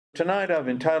Tonight I've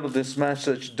entitled this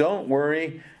message, Don't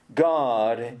Worry,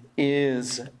 God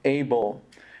is Able.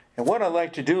 And what I'd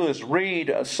like to do is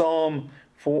read Psalm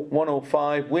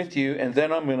 105 with you, and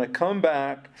then I'm going to come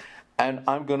back and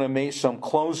I'm going to make some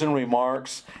closing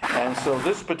remarks. And so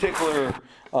this particular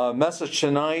message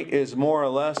tonight is more or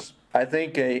less, I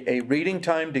think, a reading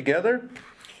time together.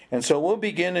 And so we'll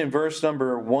begin in verse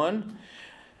number 1.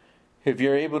 If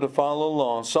you're able to follow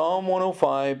along, Psalm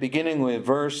 105, beginning with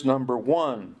verse number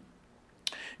 1.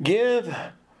 Give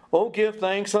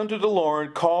thanks unto the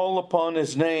Lord, call upon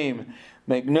his name,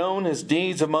 make known his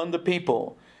deeds among the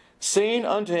people. Sing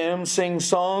unto him, sing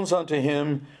songs unto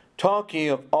him, talk ye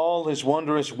of all his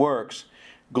wondrous works.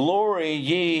 Glory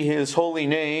ye his holy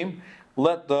name.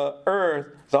 Let the earth,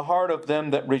 the heart of them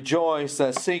that rejoice,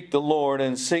 that seek the Lord,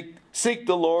 and seek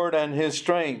the Lord and his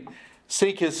strength.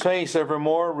 Seek his face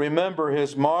evermore. Remember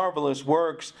his marvelous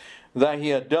works that he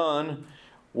had done,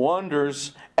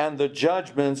 wonders and the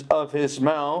judgments of his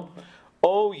mouth.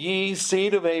 O ye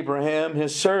seed of Abraham,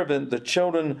 his servant, the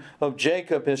children of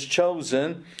Jacob, his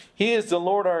chosen. He is the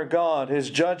Lord our God. His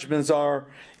judgments are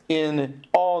in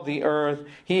all the earth.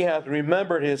 He hath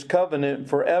remembered his covenant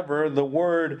forever, the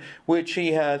word which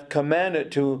he hath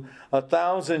commanded to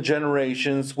 1,000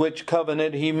 generations, which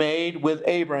covenant he made with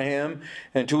Abraham,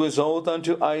 and to his oath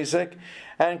unto Isaac,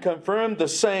 and confirmed the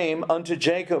same unto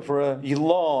Jacob for a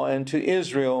law, and to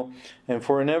Israel, and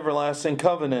for an everlasting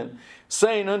covenant,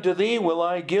 saying, Unto thee will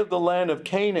I give the land of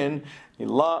Canaan, a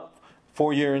lot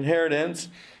for your inheritance.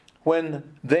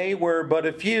 When they were but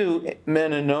a few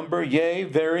men in number, yea,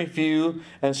 very few,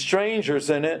 and strangers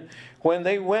in it, when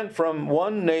they went from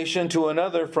one nation to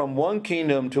another, from one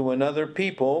kingdom to another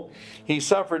people, he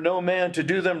suffered no man to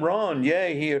do them wrong.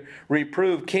 Yea, he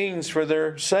reproved kings for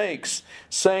their sakes,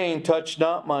 saying, Touch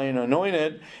not mine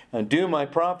anointed, and do my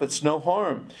prophets no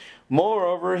harm.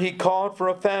 Moreover, he called for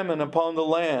a famine upon the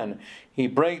land. He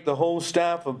brake the whole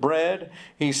staff of bread.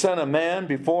 He sent a man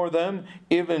before them,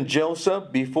 even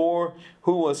Joseph, before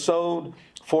who was sold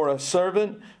for a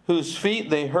servant, whose feet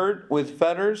they hurt with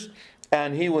fetters,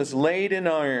 and he was laid in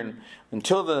iron,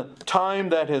 until the time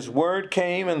that his word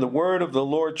came, and the word of the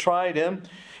Lord tried him.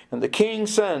 And the king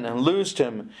sent and loosed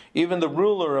him, even the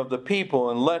ruler of the people,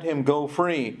 and let him go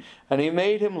free. And he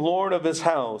made him lord of his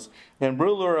house, and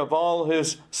ruler of all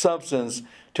his substance,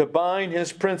 to bind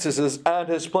his princesses at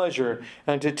his pleasure,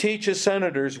 and to teach his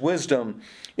senators wisdom.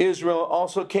 Israel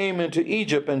also came into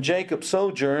Egypt, and Jacob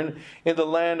sojourned in the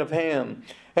land of Ham.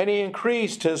 And he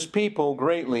increased his people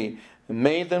greatly, and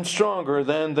made them stronger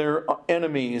than their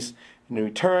enemies, and he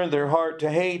turned their heart to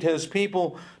hate his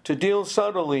people, to deal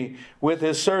subtly with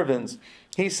his servants.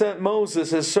 He sent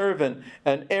Moses his servant,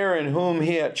 and Aaron whom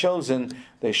he had chosen.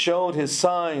 They showed his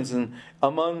signs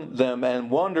among them, and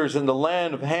wonders in the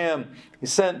land of Ham. He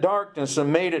sent darkness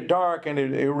and made it dark, and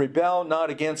it rebelled not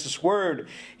against his word.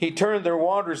 He turned their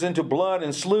waters into blood,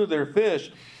 and slew their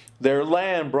fish. Their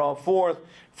land brought forth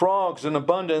frogs in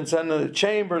abundance, and the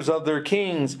chambers of their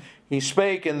kings. He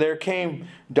spake, and there came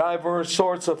divers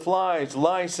sorts of flies,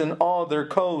 lice in all their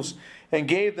coasts, and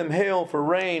gave them hail for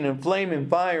rain, and flaming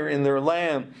fire in their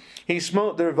land. He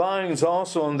smote their vines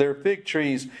also, and their fig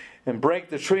trees, and brake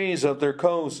the trees of their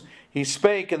coasts. He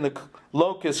spake, and the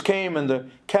locusts came, and the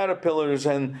caterpillars,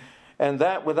 and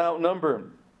that without number.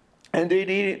 And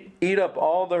did eat up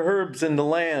all the herbs in the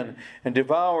land, and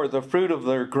devour the fruit of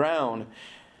their ground.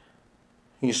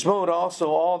 He smote also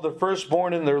all the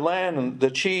firstborn in their land, and the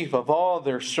chief of all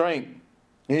their strength.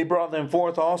 He brought them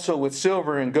forth also with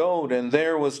silver and gold, and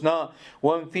there was not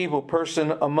one feeble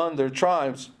person among their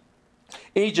tribes.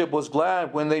 Egypt was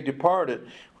glad when they departed,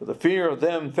 for the fear of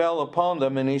them fell upon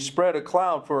them, and he spread a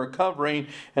cloud for a covering,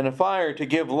 and a fire to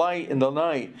give light in the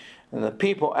night. And the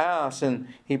people asked, and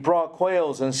he brought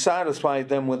quails, and satisfied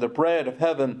them with the bread of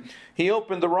heaven. He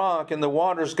opened the rock, and the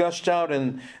waters gushed out,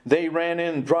 and they ran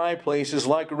in dry places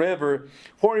like a river.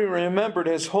 For he remembered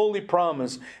his holy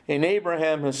promise in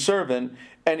Abraham his servant,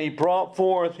 and he brought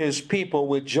forth his people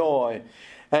with joy,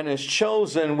 and his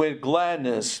chosen with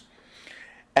gladness,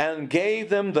 and gave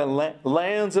them the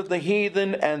lands of the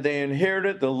heathen, and they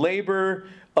inherited the labor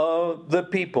of the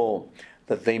people,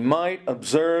 that they might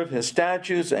observe his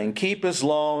statutes and keep his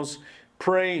laws.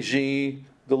 Praise ye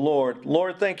the Lord.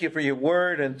 Lord, thank you for your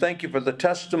word, and thank you for the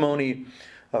testimony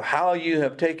of how you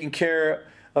have taken care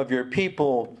of your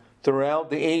people throughout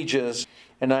the ages.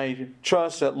 And I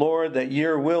trust that, Lord, that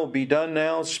your will be done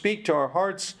now. Speak to our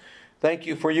hearts. Thank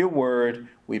you for your word.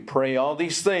 We pray all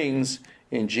these things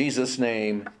in Jesus'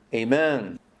 name.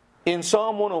 Amen. In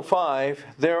Psalm 105,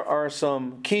 there are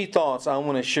some key thoughts I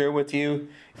want to share with you.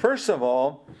 First of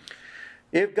all,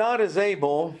 if God is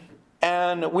able,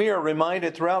 And we are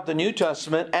reminded throughout the New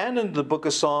Testament and in the book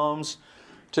of Psalms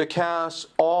to cast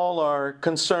all our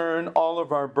concern, all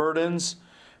of our burdens,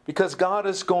 because God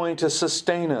is going to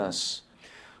sustain us.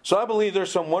 So I believe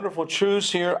there's some wonderful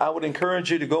truths here. I would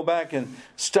encourage you to go back and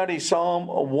study Psalm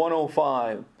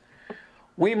 105.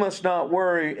 We must not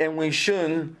worry, and we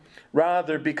shouldn't,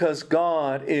 rather, because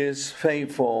God is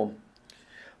faithful.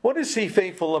 What is He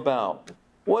faithful about?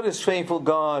 What is faithful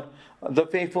God, the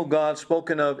faithful God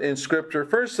spoken of in Scripture?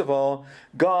 First of all,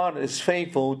 God is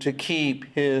faithful to keep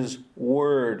His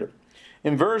word.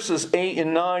 In verses 8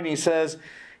 and 9, He says,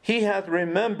 He hath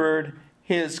remembered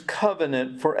His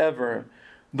covenant forever,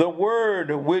 the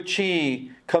word which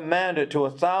He commanded to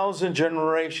 1,000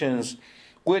 generations,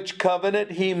 which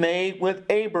covenant He made with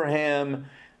Abraham,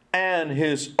 and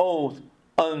His oath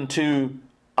unto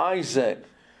Isaac.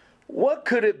 What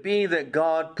could it be that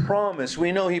God promised?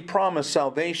 We know He promised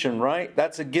salvation, right?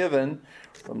 That's a given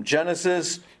from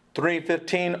Genesis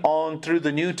 3:15 on through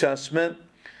the New Testament.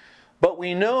 But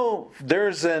we know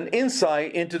there's an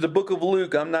insight into the book of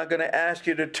Luke. I'm not going to ask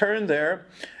you to turn there.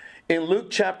 In Luke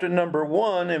chapter number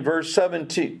 1 and verse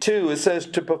 72, it says,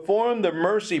 to perform the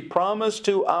mercy promised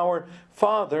to our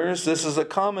fathers, this is a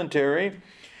commentary,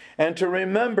 and to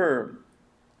remember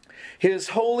His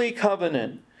holy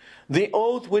covenant, the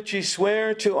oath which He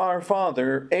sware to our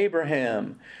father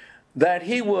Abraham, that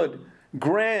He would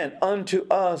grant unto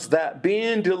us that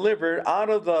being delivered out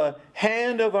of the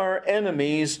hand of our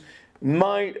enemies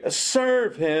might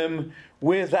serve Him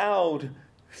without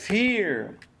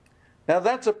fear. Now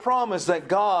that's a promise that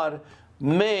God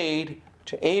made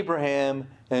to Abraham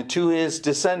and to his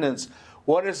descendants.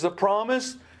 What is the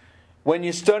promise? When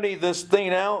you study this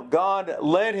thing out, God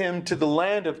led him to the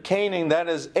land of Canaan, that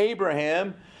is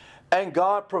Abraham, and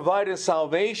God provided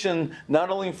salvation not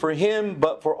only for him,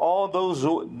 but for all those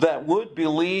that would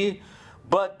believe.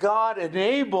 But God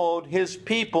enabled His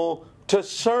people to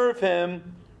serve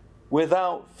Him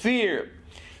without fear.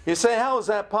 You say, how is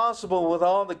that possible with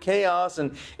all the chaos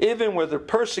and even with the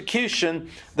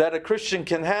persecution that a Christian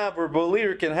can have or a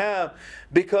believer can have?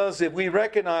 Because if we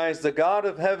recognize the God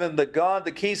of heaven, the God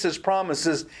that keeps His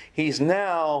promises, He's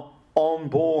now on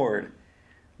board.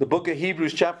 The book of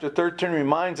Hebrews chapter 13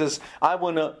 reminds us, I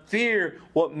will not fear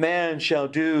what man shall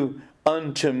do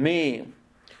unto me.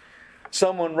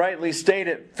 Someone rightly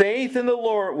stated, faith in the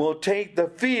Lord will take the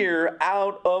fear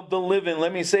out of the living.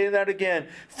 Let me say that again.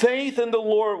 Faith in the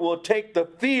Lord will take the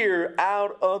fear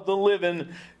out of the living.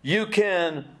 You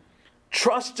can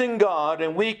trust in God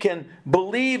and we can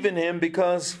believe in Him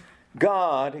because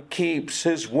God keeps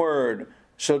His word.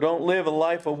 So don't live a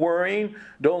life of worrying.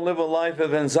 Don't live a life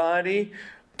of anxiety.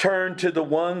 Turn to the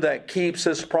one that keeps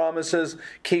His promises,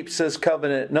 keeps His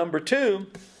covenant. Number 2,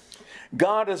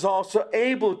 God is also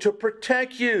able to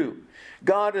protect you.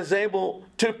 God is able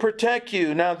to protect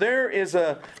you. Now there is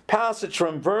a passage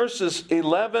from verses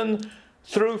 11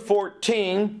 through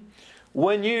 14.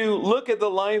 When you look at the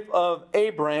life of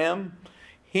Abraham,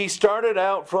 he started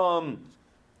out from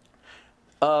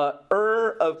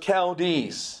Ur of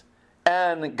Chaldees.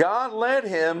 And God led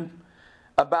him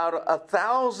about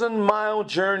 1,000-mile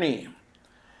journey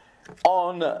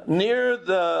on near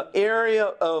the area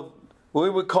of we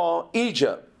would call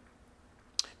Egypt,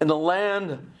 in the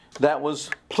land that was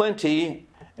plenty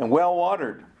and well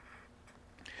watered.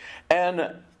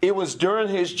 And it was during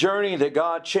his journey that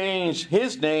God changed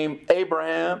his name,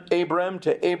 Abram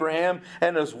to Abraham,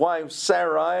 and his wife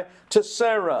Sarai to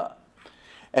Sarah.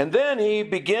 And then he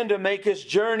began to make his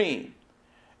journey.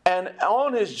 And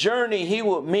on his journey he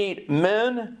would meet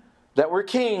men that were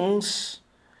kings.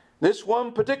 This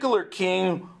one particular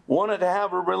king wanted to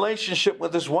have a relationship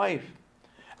with his wife.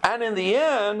 And in the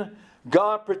end,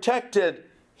 God protected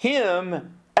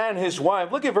him and his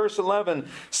wife. Look at verse 11.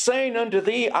 Saying unto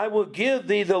thee, I will give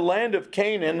thee the land of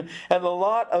Canaan and the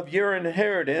lot of your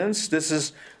inheritance. This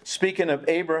is speaking of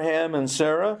Abraham and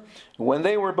Sarah. When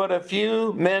they were but a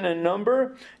few men in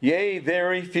number, yea,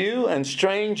 very few, and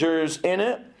strangers in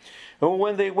it. And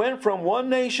when they went from one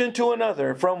nation to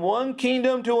another, from one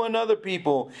kingdom to another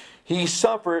people, He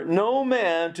suffered no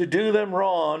man to do them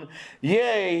wrong.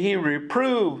 Yea, He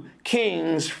reproved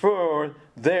kings for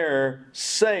their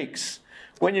sakes.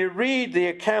 When you read the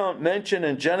account mentioned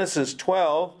in Genesis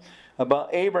 12 about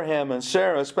Abraham and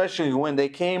Sarah, especially when they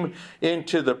came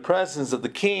into the presence of the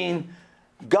king,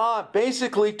 God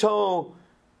basically told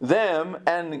them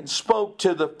and spoke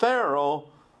to the Pharaoh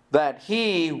that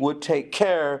He would take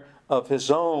care of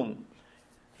His own.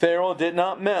 Pharaoh did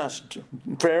not mess.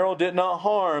 Pharaoh did not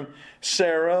harm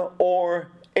Sarah or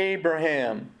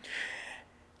Abraham.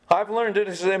 I've learned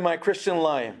this in my Christian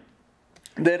life,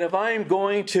 that if I am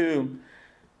going to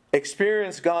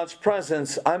experience God's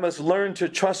presence, I must learn to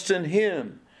trust in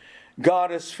Him.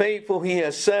 God is faithful. He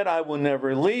has said, I will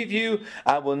never leave you.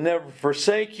 I will never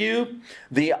forsake you.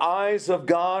 The eyes of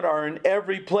God are in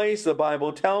every place. The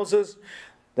Bible tells us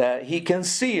that He can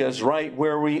see us right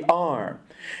where we are.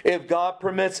 If God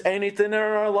permits anything in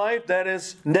our life that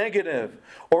is negative,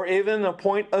 or even a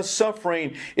point of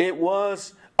suffering, it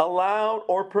was allowed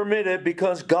or permitted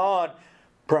because God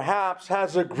perhaps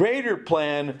has a greater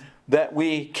plan that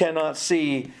we cannot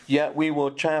see, yet we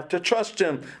will have to trust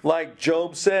Him. Like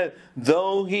Job said,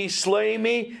 though He slay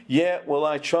me, yet will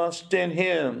I trust in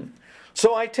Him.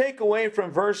 So I take away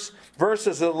from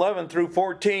verses 11 through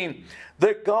 14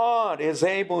 that God is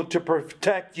able to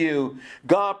protect you.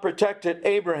 God protected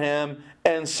Abraham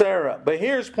and Sarah. But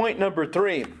here's point number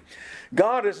 3.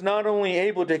 God is not only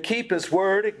able to keep His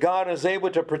word, God is able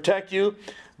to protect you,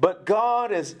 but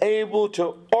God is able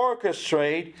to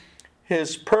orchestrate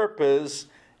His purpose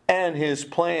and His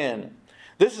plan.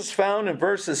 This is found in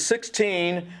verses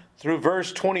 16 through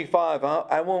verse 25.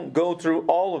 I won't go through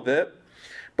all of it,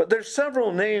 but there's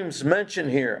several names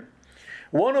mentioned here.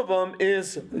 One of them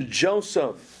is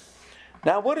Joseph.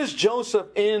 Now, what does Joseph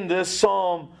in this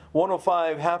Psalm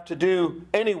 105 have to do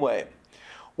anyway?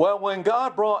 Well, when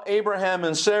God brought Abraham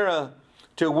and Sarah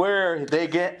to where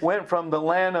they went from the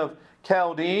land of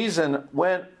Chaldees and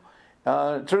went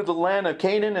through the land of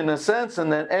Canaan in a sense,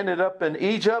 and then ended up in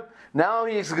Egypt. Now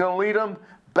He's going to lead them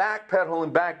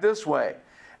backpedaling back this way.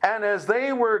 And as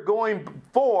they were going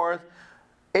forth,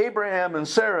 Abraham and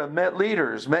Sarah met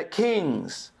leaders, met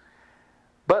kings.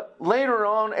 But later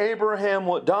on, Abraham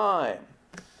would die.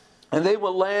 And they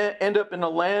would end up in the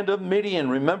land of Midian.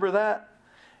 Remember that?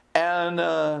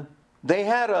 And they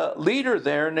had a leader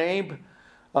there named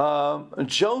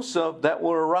Joseph that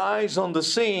would arise on the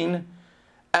scene,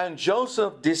 and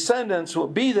Joseph's descendants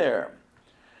would be there.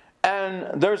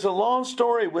 And there's a long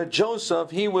story with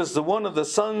Joseph. He was one of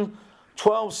the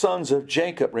 12 sons of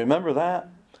Jacob. Remember that?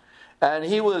 And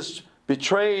he was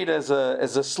betrayed as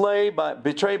a slave,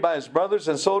 betrayed by his brothers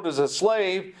and sold as a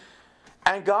slave.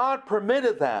 And God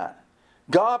permitted that.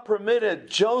 God permitted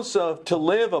Joseph to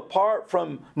live apart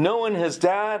from knowing his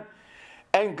dad.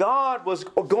 And God was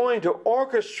going to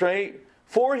orchestrate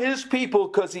for His people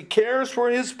because He cares for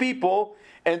His people.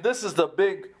 And this is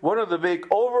one of the big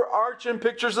overarching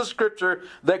pictures of Scripture,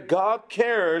 that God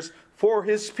cares for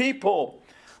His people.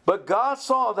 But God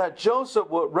saw that Joseph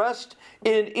would rest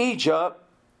in Egypt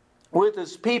with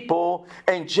his people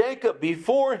and Jacob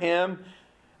before him.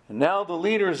 And now the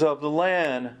leaders of the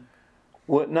land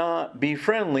would not be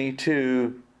friendly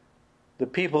to the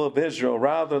people of Israel.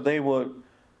 Rather, they would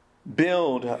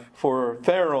build for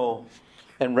Pharaoh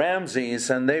and Ramses,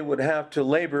 and they would have to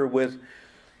labor with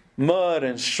mud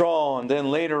and straw, and then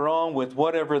later on with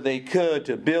whatever they could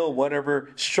to build whatever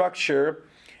structure.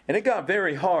 And it got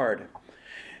very hard.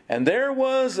 And there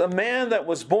was a man that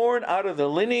was born out of the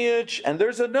lineage, and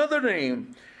there's another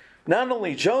name, not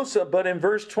only Joseph, but in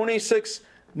verse 26,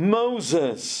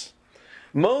 Moses.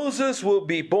 Moses will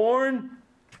be born,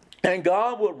 and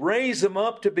God will raise him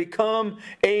up to become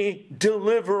a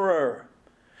deliverer.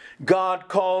 God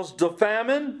caused the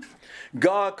famine.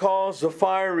 God caused the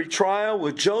fiery trial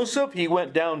with Joseph. He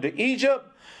went down to Egypt.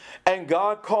 And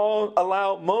God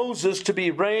allowed Moses to be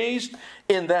raised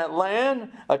in that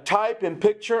land, a type and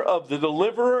picture of the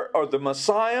deliverer or the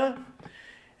Messiah.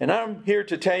 And I'm here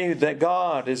to tell you that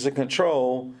God is in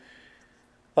control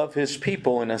of His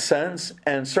people in a sense,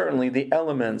 and certainly the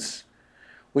elements.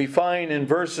 We find in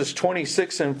verses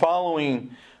 26 and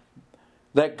following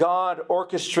that God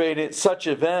orchestrated such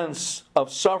events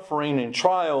of suffering and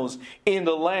trials in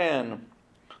the land.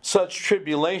 Such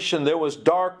tribulation, there was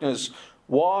darkness,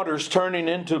 waters turning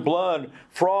into blood,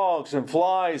 frogs and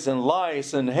flies and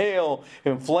lice and hail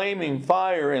and flaming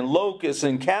fire and locusts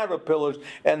and caterpillars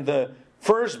and the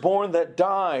firstborn that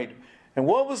died. And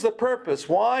what was the purpose?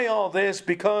 Why all this?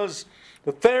 Because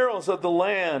the pharaohs of the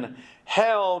land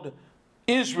held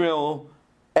Israel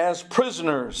as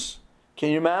prisoners. Can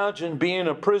you imagine being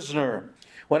a prisoner?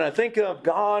 When I think of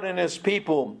God and His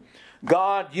people,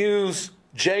 God used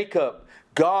Jacob,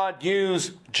 God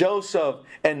used Joseph,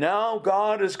 and now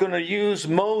God is going to use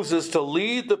Moses to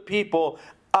lead the people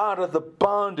out of the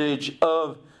bondage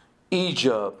of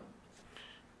Egypt.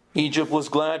 Egypt was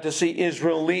glad to see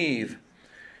Israel leave,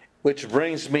 which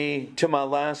brings me to my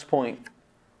last point.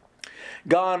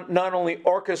 God not only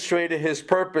orchestrated His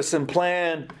purpose and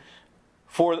plan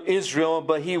for Israel,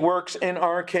 but He works in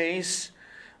our case.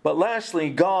 But lastly,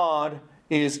 God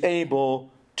is able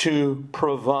to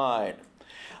provide.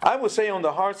 I would say on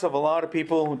the hearts of a lot of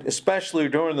people, especially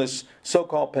during this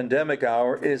so-called pandemic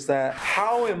hour, is that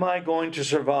how am I going to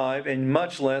survive, and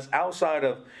much less outside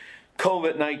of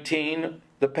COVID-19,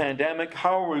 the pandemic,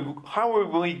 how are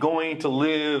we going to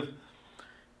live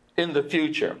in the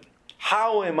future?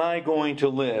 How am I going to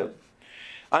live?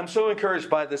 I'm so encouraged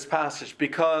by this passage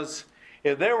because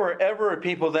if there were ever a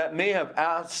people that may have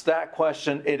asked that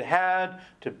question, it had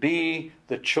to be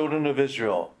the children of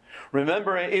Israel.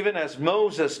 Remember, even as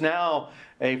Moses, now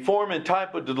a form and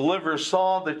type of the deliverer,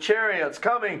 saw the chariots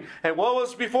coming, and what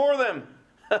was before them?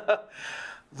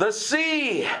 The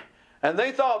sea. And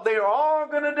they thought they were all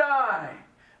going to die.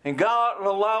 And God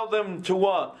allowed them to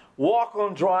what? Walk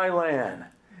on dry land.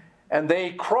 And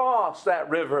they crossed that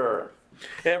river.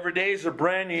 Every day is a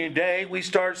brand new day. We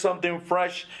start something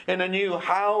fresh and anew.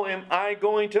 How am I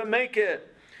going to make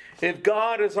it? If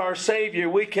God is our Savior,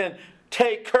 we can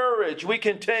take courage. We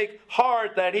can take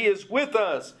heart that He is with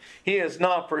us. He has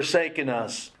not forsaken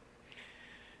us.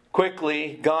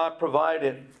 Quickly, God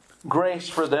provided grace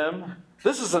for them.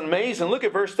 This is amazing. Look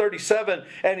at verse 37.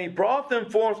 And He brought them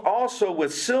forth also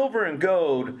with silver and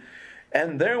gold,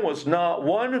 and there was not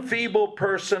one feeble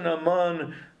person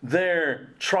among their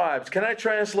tribes. Can I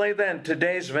translate that in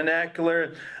today's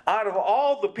vernacular? Out of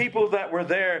all the people that were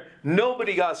there,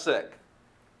 nobody got sick.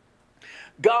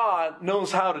 God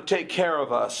knows how to take care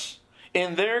of us.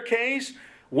 In their case,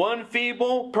 one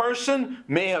feeble person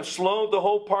may have slowed the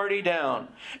whole party down.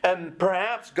 And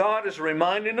perhaps God is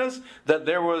reminding us that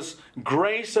there was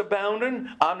grace abounding.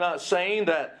 I'm not saying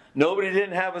that nobody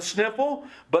didn't have a sniffle,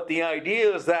 but the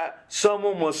idea is that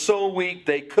someone was so weak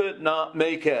they could not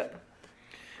make it.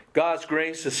 God's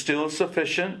grace is still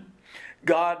sufficient.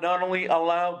 God not only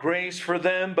allowed grace for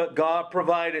them, but God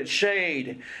provided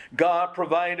shade. God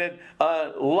provided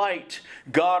light.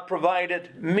 God provided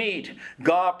meat.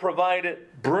 God provided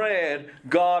bread.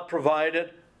 God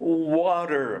provided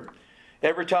water.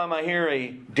 Every time I hear a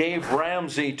Dave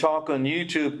Ramsey talk on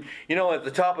YouTube, at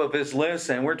the top of his list,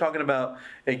 and we're talking about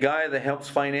a guy that helps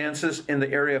finances in the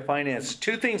area of finance.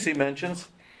 Two things he mentions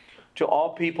to all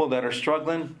people that are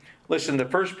struggling. Listen, the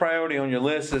first priority on your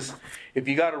list is if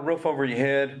you got a roof over your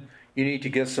head, you need to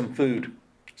get some food.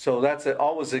 So that's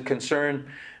always a concern.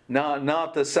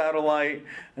 Not the satellite,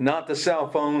 not the cell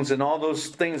phones, and all those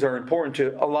things are important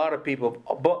to a lot of people,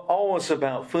 but always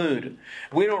about food.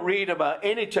 We don't read about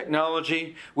any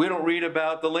technology. We don't read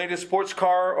about the latest sports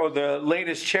car or the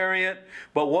latest chariot.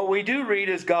 But what we do read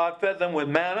is God fed them with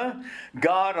manna.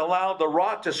 God allowed the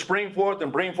rock to spring forth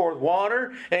and bring forth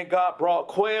water. And God brought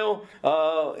quail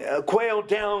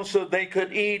down so they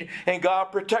could eat. And God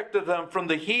protected them from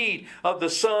the heat of the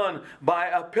sun by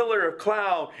a pillar of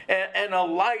cloud and a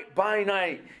light by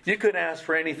night. You couldn't ask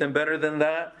for anything better than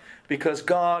that, because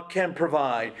God can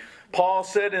provide. Paul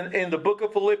said in the book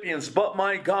of Philippians, "But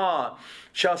my God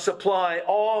shall supply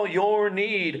all your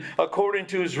need according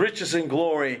to His riches and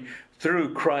glory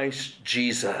through Christ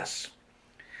Jesus."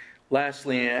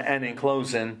 Lastly, and in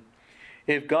closing,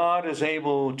 if God is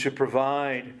able to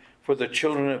provide for the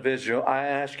children of Israel, I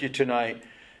ask you tonight,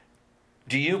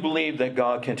 do you believe that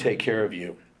God can take care of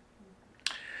you?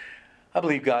 I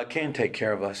believe God can take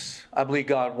care of us. I believe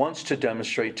God wants to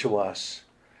demonstrate to us.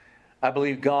 I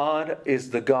believe God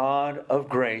is the God of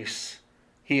grace.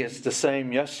 He is the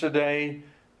same yesterday,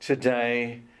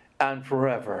 today, and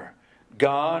forever.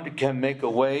 God can make a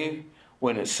way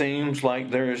when it seems like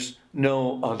there's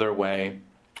no other way.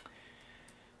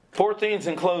 4 things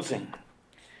in closing.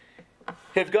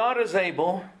 If God is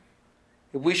able,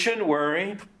 we shouldn't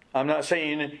worry. I'm not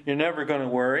saying you're never going to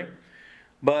worry,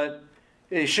 but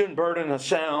it shouldn't burden us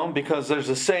down because there's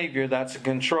a Savior that's in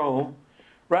control.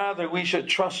 Rather, we should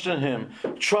trust in Him.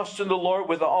 Trust in the Lord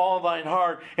with all thine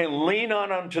heart and lean not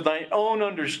unto thine own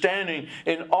understanding.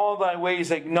 In all thy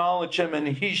ways acknowledge Him, and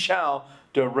He shall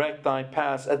direct thy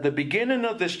paths. At the beginning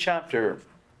of this chapter,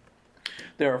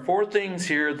 there are 4 things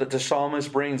here that the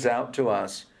psalmist brings out to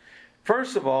us.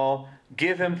 First of all,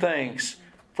 give Him thanks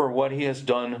for what He has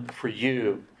done for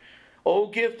you. Oh,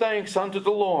 give thanks unto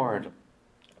the Lord.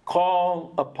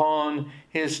 Call upon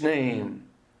His name.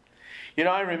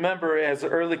 I remember as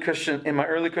an early Christian, in my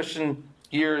early Christian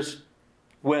years,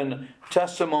 when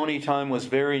testimony time was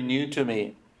very new to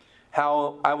me,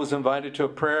 how I was invited to a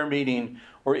prayer meeting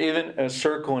or even a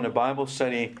circle in a Bible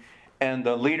study, and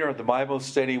the leader of the Bible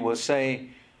study would say,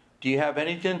 "Do you have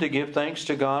anything to give thanks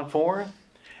to God for?"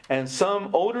 And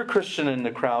some older Christian in the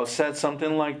crowd said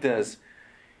something like this,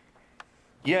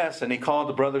 "Yes," and he called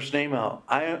the brother's name out.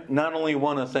 "I not only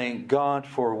want to thank God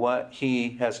for what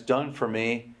He has done for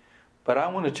me, but I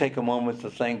want to take a moment to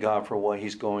thank God for what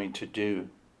He's going to do."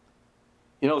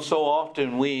 You know, so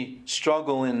often we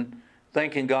struggle in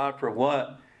thanking God for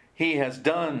what He has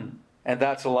done. And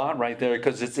that's a lot right there,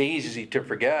 because it's easy to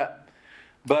forget.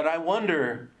 But I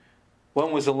wonder,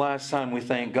 when was the last time we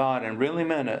thanked God and really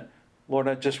meant it? Lord,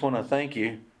 I just want to thank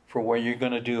you for what you're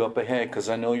going to do up ahead, because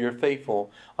I know you're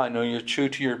faithful. I know you're true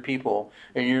to your people,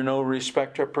 and you're no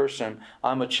respecter of person.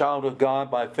 I'm a child of God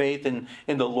by faith in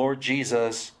the Lord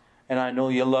Jesus, and I know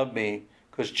you love me,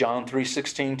 because John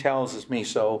 3:16 tells me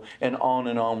so, and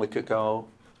on we could go.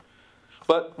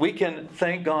 But we can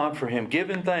thank God for Him,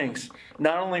 giving thanks,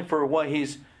 not only for what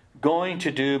He's going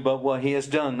to do, but what He has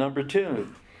done. Number 2,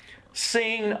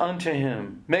 sing unto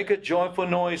Him. Make a joyful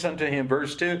noise unto Him.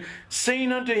 Verse 2,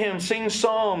 sing unto Him, sing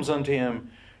psalms unto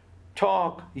Him.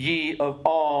 Talk ye of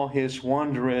all His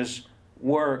wondrous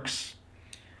works.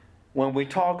 When we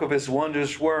talk of His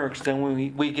wondrous works, then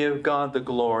we give God the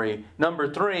glory.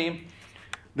 Number 3,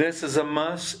 this is a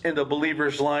must in the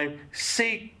believer's life.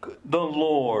 Seek the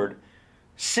Lord.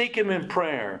 Seek Him in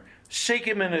prayer. Seek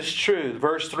Him in His truth.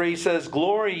 Verse 3 says,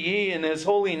 glory ye in His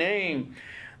holy name.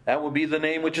 That will be the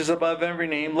name which is above every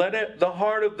name. Let the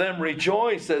heart of them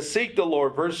rejoice that seek the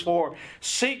Lord. Verse 4,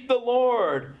 seek the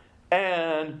Lord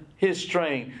and His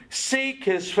strength. Seek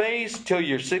His face till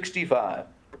you're 65.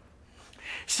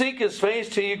 Seek His face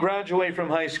till you graduate from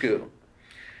high school.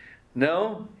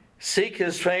 No, seek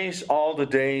His face all the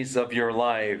days of your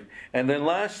life. And then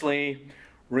lastly,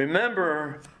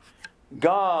 remember,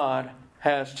 God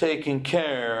has taken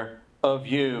care of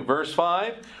you. Verse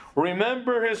 5,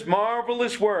 remember His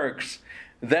marvelous works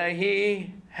that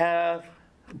He hath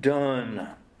done.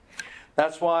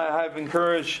 That's why I've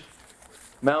encouraged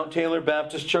Mount Taylor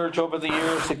Baptist Church over the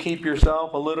years to keep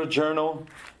yourself a little journal.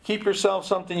 Keep yourself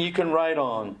something you can write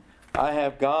on. I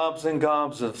have gobs and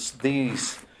gobs of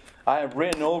these. I have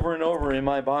written over and over in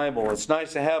my Bible. It's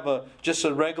nice to have just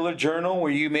a regular journal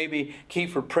where you maybe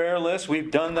keep a prayer list. We've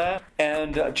done that.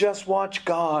 And just watch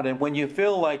God. And when you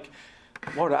feel like,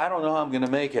 Lord, I don't know how I'm going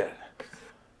to make it,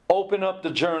 open up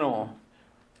the journal.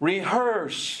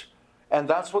 Rehearse. And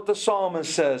that's what the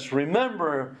psalmist says.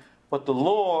 Remember what the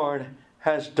Lord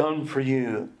has done for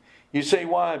you. You say,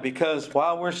 why? Because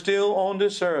while we're still on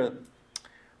this earth,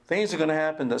 things are going to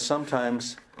happen that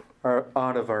sometimes are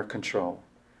out of our control.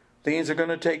 Things are going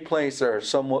to take place that are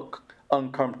somewhat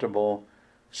uncomfortable,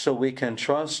 so we can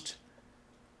trust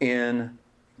in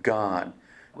God.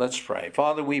 Let's pray.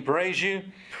 Father, we praise you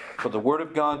for the Word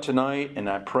of God tonight, and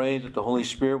I pray that the Holy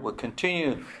Spirit will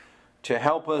continue to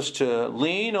help us to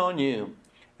lean on you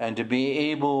and to be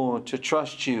able to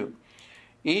trust you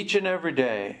each and every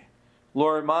day.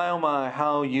 Lord, my oh my,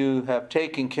 how you have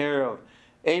taken care of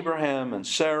Abraham and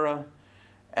Sarah,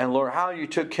 and Lord, how you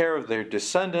took care of their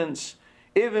descendants,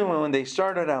 even when they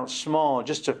started out small,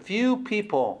 just a few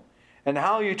people, and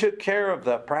how you took care of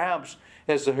the, perhaps,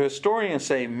 as the historians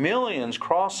say, millions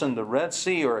crossing the Red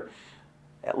Sea, or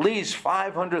at least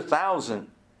 500,000.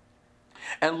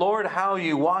 And Lord, how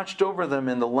you watched over them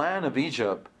in the land of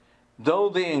Egypt, though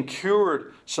they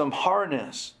incurred some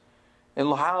hardness,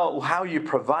 and how you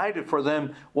provided for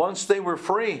them once they were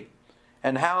free,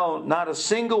 and how not a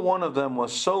single one of them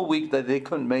was so weak that they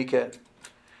couldn't make it.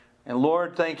 And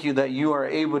Lord, thank you that you are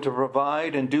able to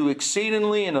provide and do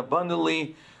exceedingly and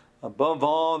abundantly above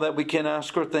all that we can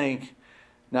ask or think.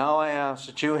 Now I ask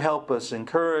that you help us,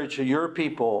 encourage your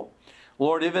people,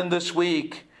 Lord, even this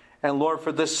week, and Lord,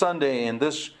 for this Sunday and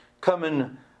this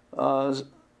coming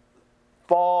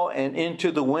fall and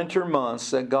into the winter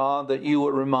months, that God, that you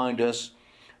would remind us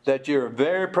that you're a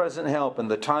very present help in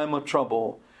the time of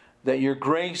trouble, that your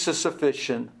grace is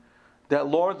sufficient, that,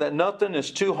 Lord, that nothing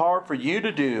is too hard for you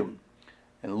to do.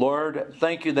 And Lord,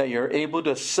 thank you that you're able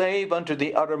to save unto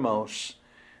the uttermost.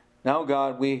 Now,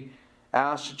 God, we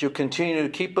ask that you continue to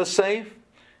keep us safe,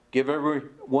 give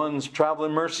everyone's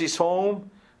traveling mercies home,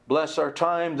 bless our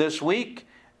time this week,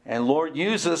 and Lord,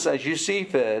 use us as you see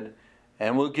fit,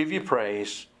 and we'll give you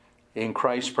praise. In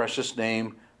Christ's precious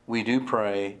name we do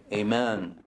pray.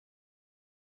 Amen.